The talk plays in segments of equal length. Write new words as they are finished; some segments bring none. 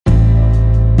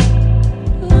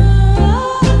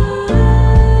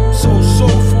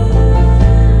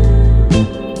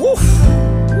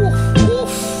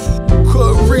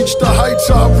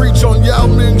till I reach on Yao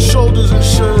Ming's shoulders and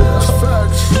shit. That's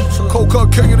facts. Coca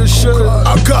king of the shit.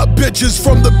 I got bitches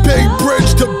from the Bay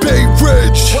Bridge to Bay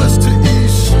Ridge, west to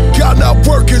east. Y'all not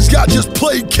workers, y'all just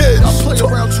play kids. I play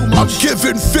around too much. I'm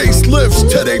giving facelifts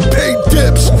till they pay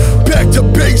dips. Back to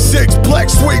basics, black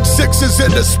suede sixes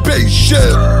in the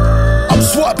spaceship. I'm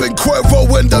swapping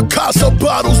Cuervo in the Casa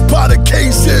bottles by the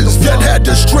cases. Then had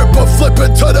the stripper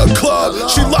flipping to the club.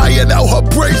 She lying out her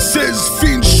braces.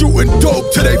 Fiends shooting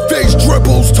dope till they face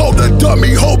dribbles. Told the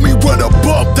dummy, hold me with a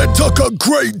bump, then took a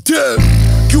great dip.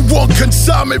 You want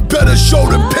consignment, better show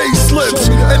them pay slips.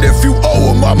 And if you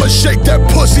owe him, I'ma shake that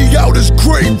pussy out as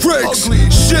great Ricks.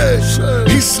 Shit,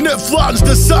 he sniffed lines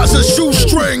the size of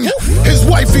shoestring. His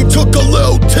wifey took a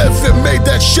little tiff and made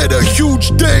that shit a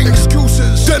huge thing.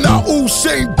 Excuses. Then I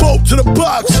Usain Bolt to the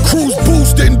box. Cruise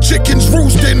boosting, chickens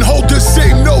roosting. Hold the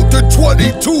same note the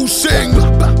 22 sing.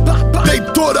 They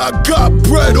thought I got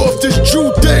bread off this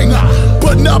Jew thing,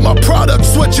 but now my product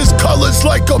switches colors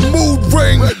like a mood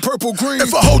ring. Red, purple, green.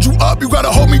 If I hold you up, you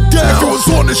gotta hold me down. If it was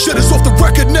on, this shit is off the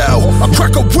record now. I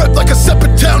crack a whip like a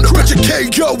separate town. The bitch a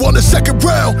KO on the second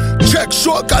round. Check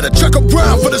short, gotta check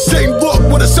around for the same look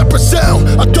with a separate sound.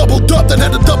 I doubled up, then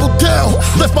had to double down.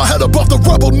 Left my head above the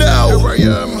rubble now. Here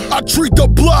I am. I treat the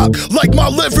block like my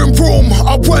living room.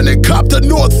 I went and copped a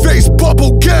North Face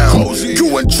bubble gown. Cozy.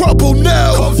 You in trouble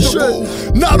now.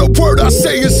 Not a word I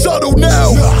say is subtle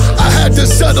now. I had to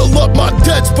settle up my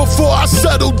debts before I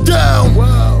settled down.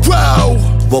 Wow.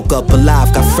 Woke up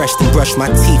alive, got fresh to brush my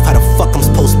teeth. How the fuck I'm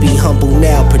supposed to be humble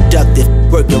now? Productive,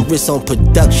 working wrist on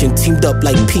production. Teamed up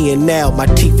like P and L, my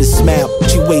teeth is smile.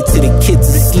 She wait till the kids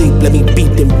asleep. Let me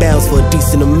beat them bounds for a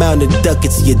decent amount of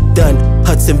ducats. You're done.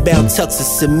 Hudson bound tucks of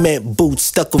cement boots.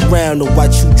 Stuck around to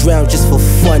watch you drown just for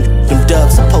fun. Them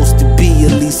dubs supposed to be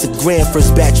at least a grand.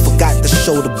 First batch forgot to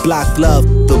show the block love.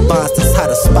 The monsters how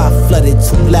the spot flooded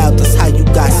too loud. That's how you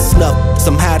got snuffed.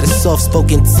 Somehow the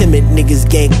soft-spoken timid niggas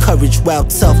gain courage while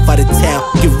tough out of town.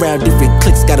 Get round different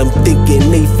clicks, got them thinking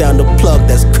they found a plug.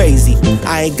 That's crazy.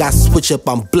 I ain't got switch up,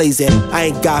 I'm blazing. I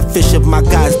ain't got fish up, my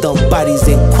guys dump bodies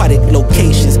in aquatic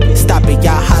locations. Stop it,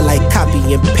 y'all highlight,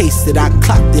 copy and paste it. I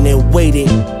clocked in and waited,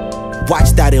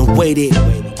 watched out and waited.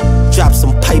 Dropped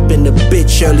some pipe in the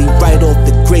bitch early, right off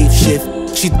the grave shift.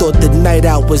 She thought the night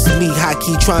out was me,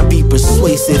 high-key trying to be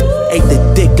persuasive. Ate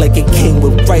the dick like it came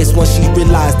with rice once she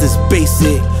realized it's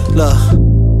basic. Look,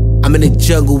 I'm in the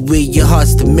jungle with your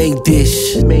heart's the main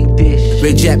dish.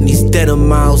 Red Japanese denim,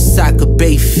 my Osaka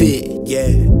Bay fit.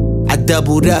 Yeah, I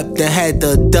doubled up, then had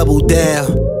to double down.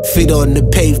 Feet on the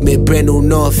pavement, brand new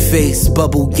North Face,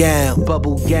 bubble gown.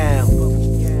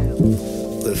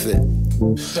 Lift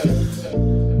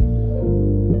it.